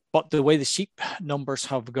 But the way the sheep numbers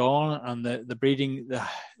have gone and the breeding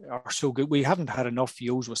are so good, we haven't had enough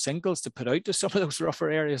ewes with singles to put out to some of those rougher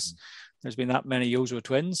areas. There's been that many ewes with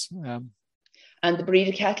twins. And the breed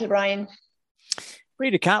of cattle, Brian?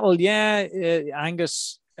 Breed of cattle, yeah.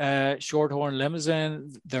 Angus, Shorthorn,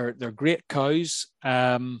 Limousin, they're great cows.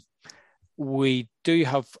 We do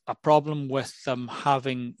have a problem with them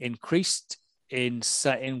having increased in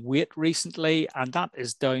weight recently, and that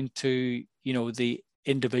is down to the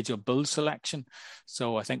individual bull selection.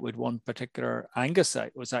 So I think with one particular Angus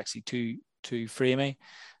that was actually too framey.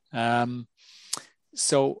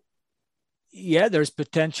 So yeah, there's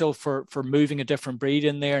potential for moving a different breed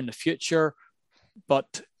in there in the future,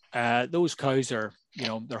 but those cows are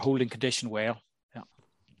they're holding condition well. Yeah.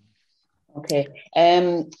 Okay.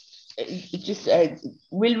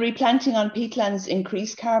 Will replanting on peatlands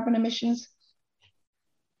increase carbon emissions?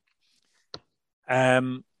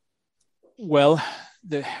 Well,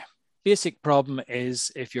 the basic problem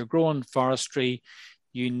is if you're growing forestry,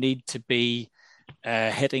 you need to be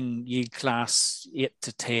hitting yield class 8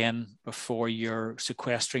 to 10 before you're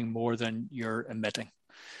sequestering more than you're emitting.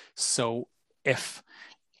 So if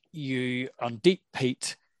you, on deep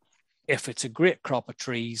peat, if it's a great crop of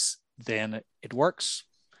trees, then it works.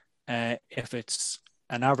 If it's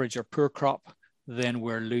an average or poor crop, then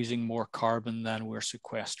we're losing more carbon than we're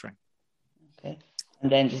sequestering. Okay. And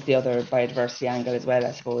then just the other biodiversity angle as well,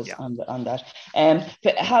 I suppose, yeah. on that.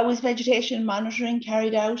 But how is vegetation monitoring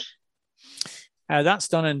carried out? That's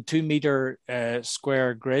done in 2 meter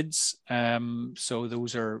square grids. So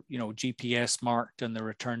those are, GPS marked, and they're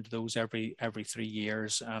returned to those every 3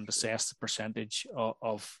 years and assess the percentage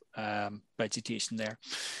of vegetation there.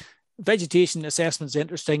 Vegetation assessment is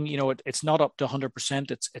interesting. It's not up to 100%.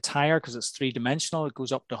 It's higher because it's 3-dimensional. It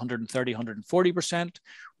goes up to 130, 140%.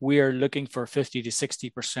 We are looking for 50 to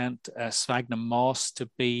 60% sphagnum moss to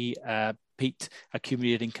be peat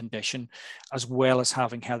accumulating condition, as well as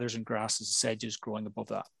having heathers and grasses and sedges growing above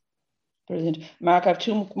that. Brilliant. Mark, I have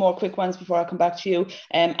 2 more quick ones before I come back to you.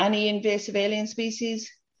 Any invasive alien species?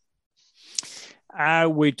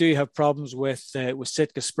 We do have problems with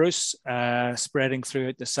Sitka spruce spreading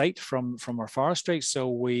throughout the site from our forestry. So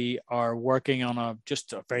we are working on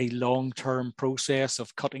just a very long-term process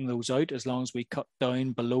of cutting those out. As long as we cut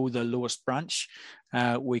down below the lowest branch,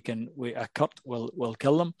 a cut will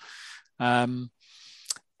kill them.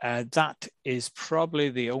 That is probably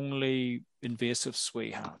the only invasives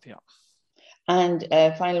we have. Yeah. And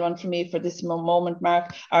final one for me for this moment,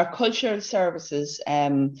 Mark, are cultural services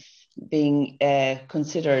being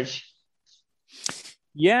considered?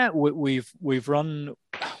 Yeah, we've run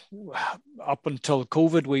up until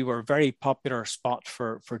COVID. We were a very popular spot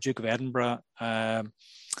for Duke of Edinburgh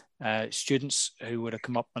students who would have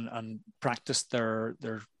come up and practiced their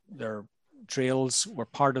trails. Were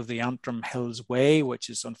part of the Antrim Hills Way, which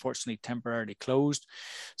is unfortunately temporarily closed.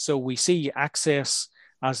 So we see access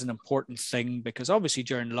as an important thing, because obviously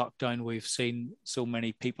during lockdown we've seen so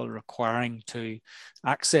many people requiring to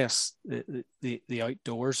access the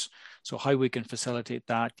outdoors. So how we can facilitate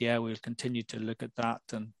that, we'll continue to look at that.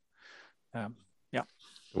 And yeah,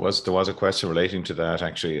 there was a question relating to that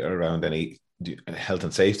actually around any health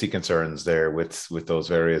and safety concerns there with those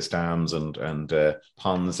various dams and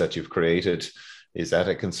ponds that you've created. Is that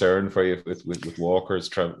a concern for you with walkers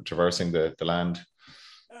traversing the land?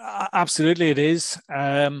 Absolutely, it is.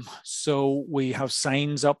 So we have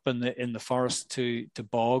signs up in the forest to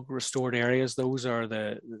bog restored areas. Those are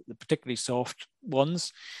the particularly soft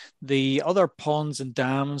ones. The other ponds and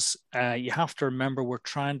dams, you have to remember we're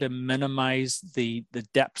trying to minimize the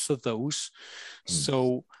depths of those.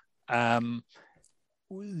 So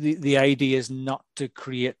the idea is not to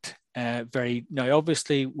create now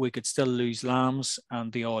obviously we could still lose lambs and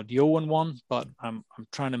the odd ewe in one, but I'm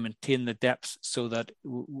trying to maintain the depths so that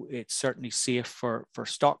it's certainly safe for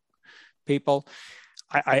stock people.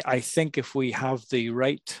 I think if we have the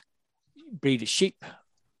right breed of sheep,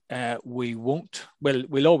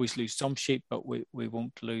 we'll always lose some sheep, but we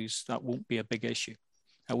won't lose, that won't be a big issue.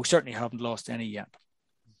 We certainly haven't lost any yet.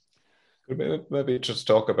 Maybe just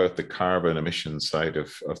talk about the carbon emission side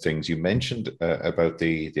of things. You mentioned about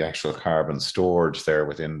the actual carbon storage there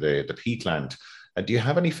within the peatland. Do you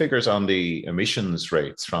have any figures on the emissions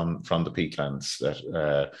rates from the peatlands?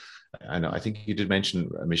 That I think you did mention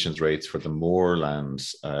emissions rates for the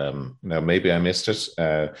moorlands. Now maybe I missed it.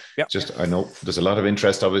 I know there's a lot of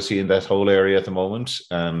interest obviously in that whole area at the moment,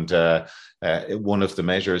 and one of the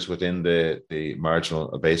measures within the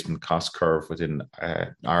marginal abasement cost curve within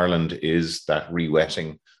Ireland is that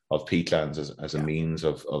re-wetting of peatlands as a means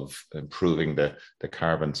of improving the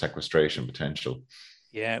carbon sequestration potential.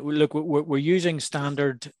 Yeah, look, we're using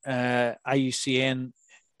standard IUCN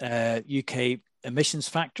UK emissions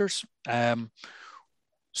factors.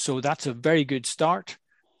 So that's a very good start,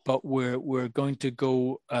 but we're going to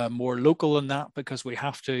go more local than that because we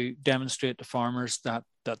have to demonstrate to farmers that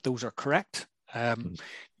those are correct.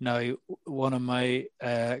 Now, one of my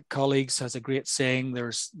colleagues has a great saying,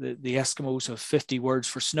 there's the Eskimos have 50 words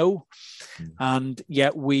for snow, and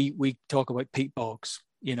yet we talk about peat bogs.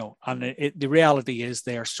 And the reality is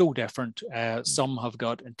they are so different. Some have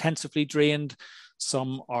got intensively drained,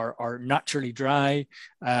 some are naturally dry.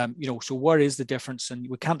 So what is the difference? And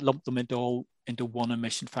we can't lump them into one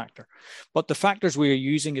emission factor. But the factors we are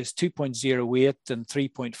using is 2.08 and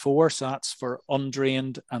 3.4. So that's for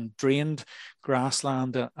undrained and drained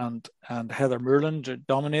grassland and heather moorland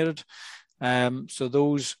dominated. So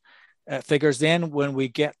those figures. Then when we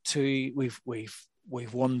get to we've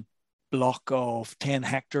one block of 10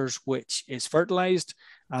 hectares which is fertilized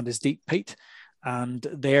and is deep peat, and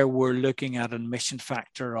there we're looking at an emission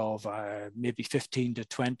factor of maybe 15 to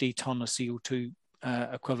 20 ton of CO2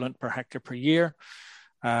 equivalent per hectare per year.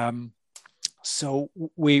 So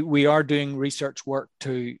we are doing research work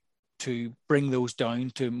to bring those down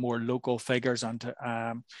to more local figures and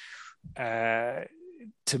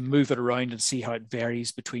to move it around and see how it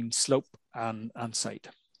varies between slope and site.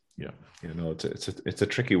 Yeah, it's a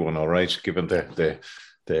tricky one, all right, given the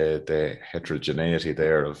heterogeneity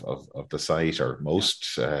there of the site, or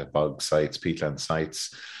most bog sites, peatland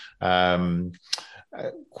sites.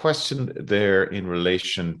 Question there in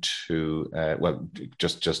relation to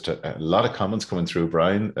just a lot of comments coming through,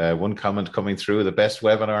 Brian. One comment coming through: the best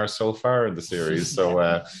webinar so far in the series.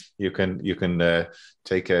 So you can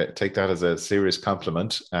take that as a serious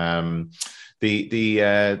compliment. There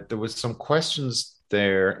was some questions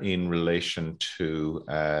there in relation to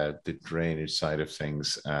the drainage side of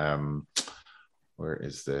things. Where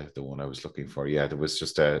is the one I was looking for? Yeah, there was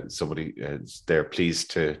just somebody there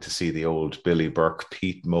pleased to see the old Billy Burke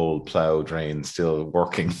peat mold plough drain still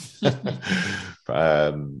working.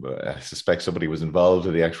 I suspect somebody was involved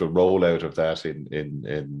in the actual rollout of that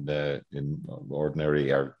in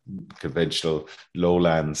ordinary or conventional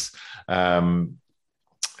lowlands.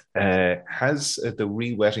 Has the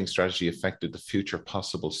re-wetting strategy affected the future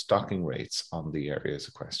possible stocking rates on the area? Is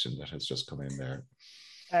a question that has just come in there.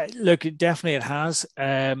 Look, definitely it has.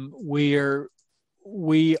 We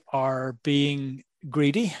are being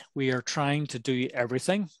greedy. We are trying to do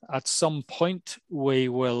everything. At some point, we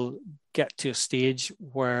will get to a stage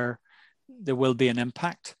where there will be an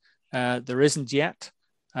impact. There isn't yet.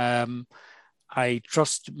 I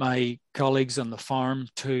trust my colleagues on the farm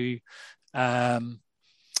to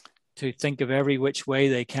think of every which way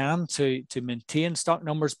they can to maintain stock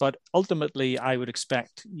numbers, but ultimately I would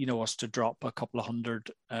expect us to drop a couple of hundred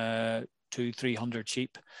to 300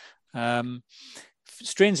 sheep.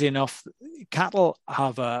 Strangely enough, cattle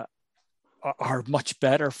are much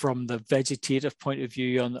better from the vegetative point of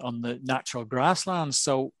view on the natural grasslands.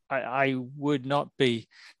 So I would not be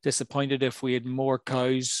disappointed if we had more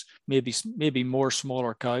cows, maybe more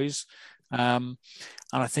smaller cows. And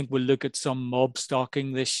I think we'll look at some mob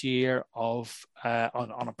stocking this year on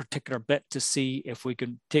a particular bit to see if we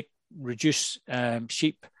can reduce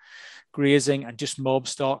sheep grazing and just mob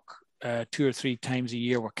stock 2 or 3 times a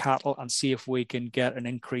year with cattle and see if we can get an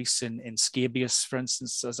increase in scabies, for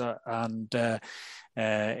instance,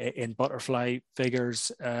 in butterfly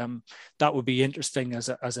figures. That would be interesting as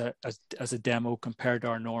a demo compared to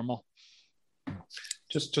our normal.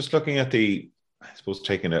 Just looking at I suppose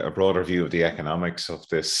taking a broader view of the economics of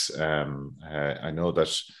this, I know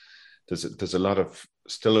that there's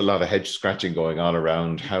still a lot of head scratching going on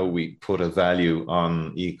around how we put a value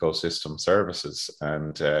on ecosystem services,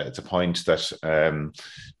 and it's a point that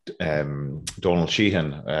Donald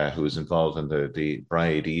Sheehan, who is involved in the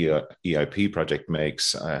Bride EIP project,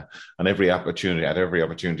 makes on every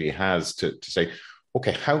opportunity he has to say,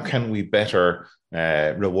 okay, how can we better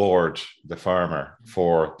reward the farmer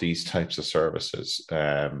for these types of services,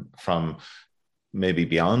 from maybe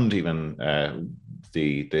beyond even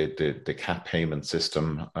the cap payment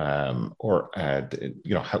system, or how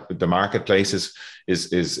the marketplace is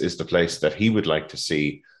the place that he would like to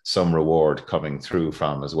see some reward coming through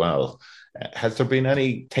from as well. Has there been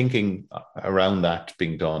any thinking around that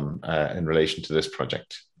being done in relation to this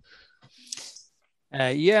project?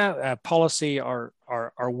 Policy are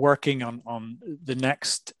working on the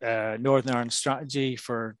next Northern Ireland strategy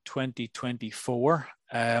for 2024.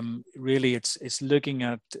 Really, it's looking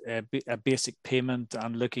at a basic payment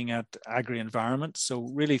and looking at agri-environment. So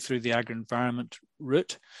really through the agri-environment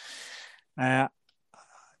route.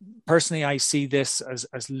 Personally, I see this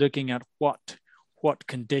as looking at what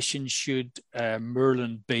conditions should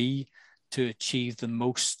Merlin be to achieve the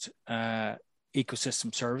most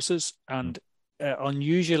ecosystem services, and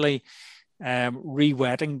unusually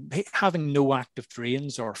re-wetting, having no active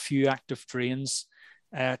drains or few active drains,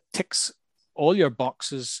 ticks all your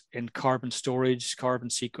boxes in carbon storage, carbon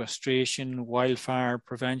sequestration, wildfire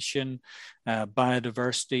prevention,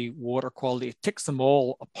 biodiversity, water quality. It ticks them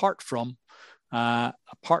all apart from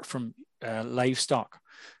livestock.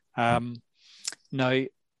 Now,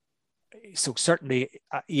 so certainly,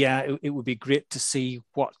 it would be great to see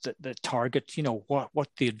what the target, what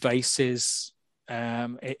the advice is.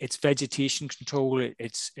 It's vegetation control.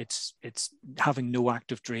 It's having no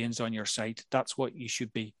active drains on your site. That's what you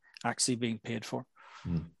should be actually being paid for.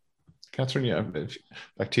 Catherine,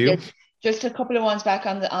 back to you. Yes, just a couple of ones back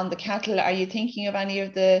on the cattle. Are you thinking of any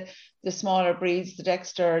of the smaller breeds, the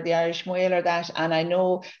Dexter, the Irish Moyle, or that? And I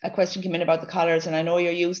know a question came in about the collars, and I know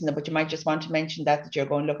you're using them, but you might just want to mention that you're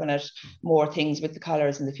going looking at more things with the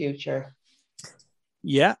collars in the future.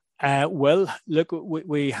 Yeah. Well, look,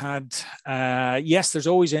 we had, yes, there's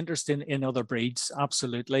always interest in other breeds,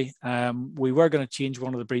 absolutely. We were going to change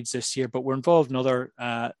one of the breeds this year, but we're involved in other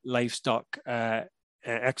livestock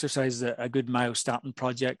exercise, a good myostatin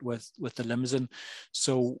project with the Limousin.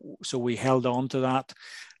 So we held on to that.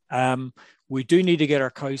 We do need to get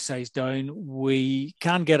our cow size down. We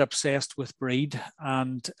can get obsessed with breed,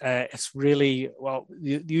 and it's really, well,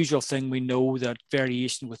 the usual thing. We know that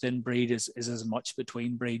variation within breed is as much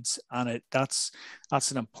between breeds, and that's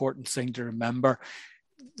an important thing to remember.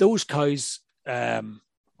 Those cows they're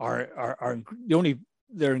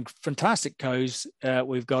fantastic cows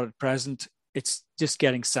we've got at present. It's just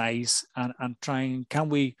getting size and trying, can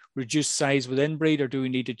we reduce size within breed, or do we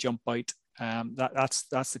need to jump out? That's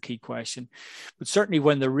the key question. But certainly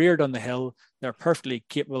when they're reared on the hill, they're perfectly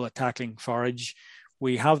capable of tackling forage.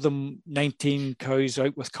 We have them 19 cows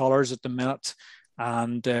out with collars at the minute,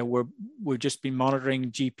 and we've just been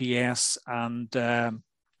monitoring GPS and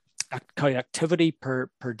cow activity per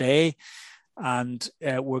day. And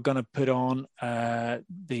we're going to put on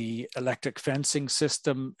the electric fencing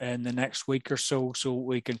system in the next week or so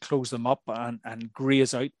we can close them up and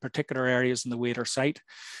graze out particular areas in the wader site.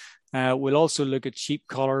 We'll also look at sheep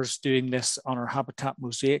collars, doing this on our habitat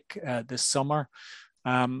mosaic this summer.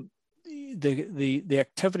 The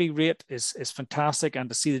activity rate is fantastic, and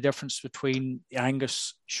to see the difference between the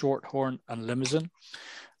Angus, Shorthorn and Limousin,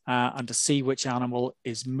 and to see which animal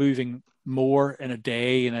is moving more in a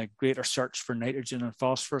day in a greater search for nitrogen and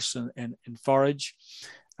phosphorus in forage.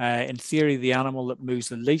 In theory, the animal that moves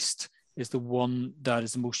the least is the one that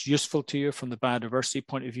is the most useful to you from the biodiversity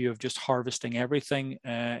point of view of just harvesting everything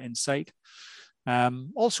in sight.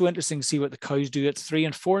 Also interesting to see what the cows do at 3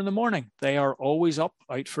 and 4 in the morning. They are always up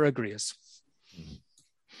out for a graze.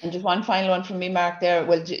 And just one final one from me, Mark, there.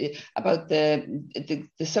 Well, about the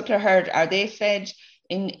suckler herd, are they fed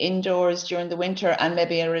indoors during the winter? And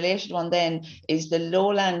maybe a related one then is the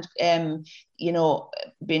lowland,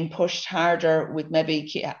 being pushed harder with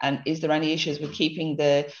maybe, and is there any issues with keeping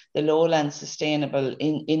the lowland sustainable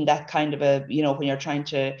in that kind of a, when you're trying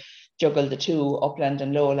to juggle the two, upland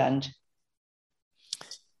and lowland?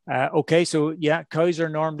 Okay, so yeah, cows are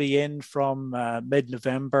normally in from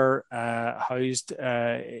mid-November, housed,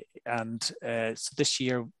 and so this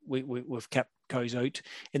year we've kept cows out.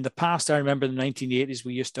 In the past, I remember in the 1980s,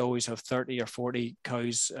 we used to always have 30 or 40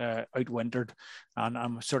 cows outwintered, and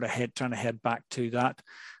I'm sort of trying to head back to that.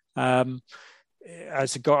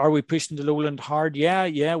 Are we pushing the lowland hard?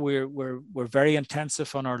 Yeah, we're very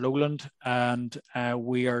intensive on our lowland, and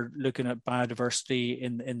we are looking at biodiversity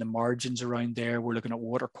in the margins around there. We're looking at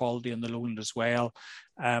water quality on the lowland as well.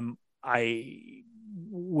 That's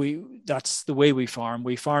the way we farm.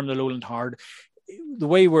 We farm the lowland hard. The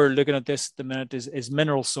way we're looking at this at the minute is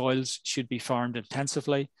mineral soils should be farmed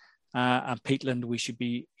intensively, and peatland we should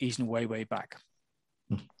be easing way back.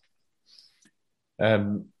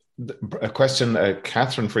 A question,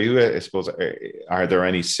 Catherine, for you, I suppose. Are there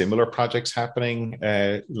any similar projects happening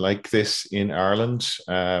like this in Ireland?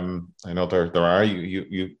 I know there are.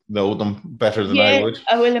 You know them better than I would.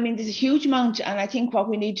 Well, I mean, there's a huge amount, and I think what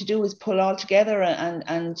we need to do is pull all together.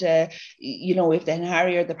 And we have the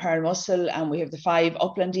Harrier, the Pearl Mussel, and we have the 5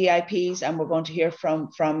 Upland EIPs, and we're going to hear from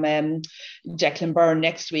Declan Byrne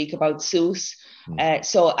next week about Seuss.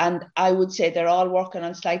 And I would say they're all working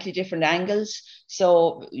on slightly different angles.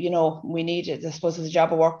 So, we need it. I suppose there's a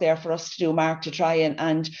job of work there for us to do, Mark, to try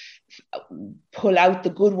and pull out the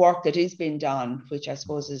good work that is being done, which I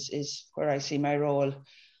suppose is where I see my role.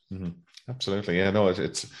 Mm-hmm. Absolutely. Yeah, no,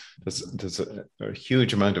 there's a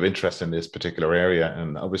huge amount of interest in this particular area.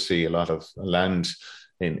 And obviously a lot of land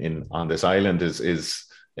on this island is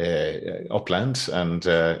upland, and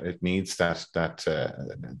it needs that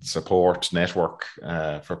support network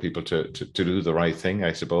for people to do the right thing,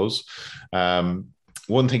 I suppose.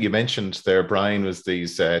 One thing you mentioned there, Brian, was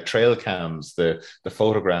these trail cams, the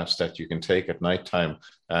photographs that you can take at nighttime.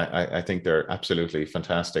 I think they're absolutely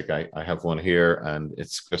fantastic. I have one here, and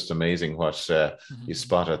it's just amazing what you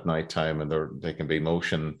spot at nighttime, and they can be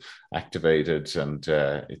motion activated, and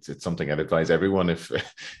it's something I'd advise everyone if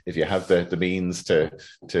you have the means to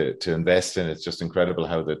invest in. It's just incredible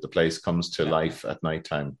how the place comes to life at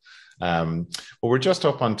nighttime. Well, we're just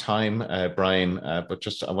up on time, Brian, but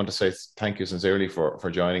I want to say thank you sincerely for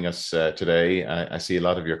joining us today. I see a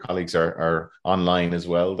lot of your colleagues are online as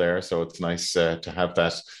well there, so it's nice to have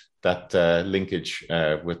that linkage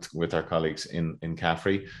with our colleagues in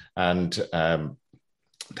CAFRE. And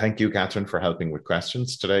thank you, Catherine, for helping with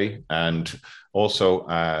questions today, and also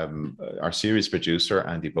our series producer,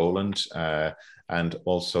 Andy Boland, and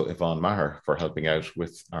also Yvonne Maher for helping out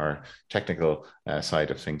with our technical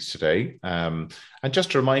side of things today. And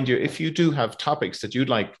just to remind you, if you do have topics that you'd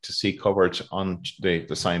like to see covered on the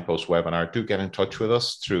Signpost webinar, do get in touch with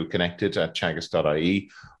us through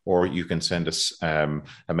connected@teagasc.ie, or you can send us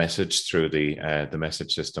a message through the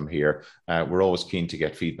message system here. We're always keen to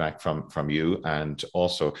get feedback from you, and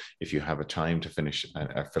also if you have a time to finish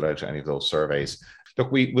fill out any of those surveys. Look,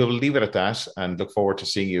 we'll leave it at that, and look forward to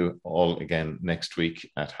seeing you all again next week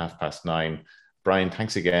at 9:30. Brian,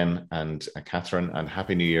 thanks again, and Catherine, and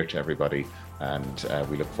Happy New Year to everybody. And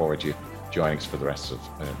we look forward to you joining us for the rest of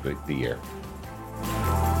the year.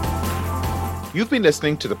 You've been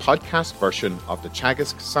listening to the podcast version of the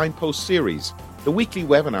Teagasc Signpost series, the weekly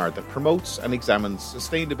webinar that promotes and examines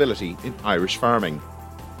sustainability in Irish farming.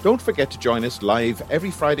 Don't forget to join us live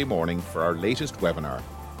every Friday morning for our latest webinar.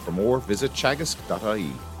 For more, visit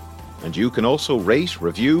teagasc.ie. And you can also rate,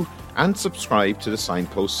 review, and subscribe to the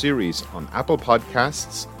Signpost series on Apple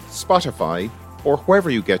Podcasts, Spotify, or wherever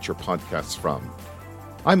you get your podcasts from.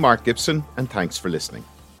 I'm Mark Gibson, and thanks for listening.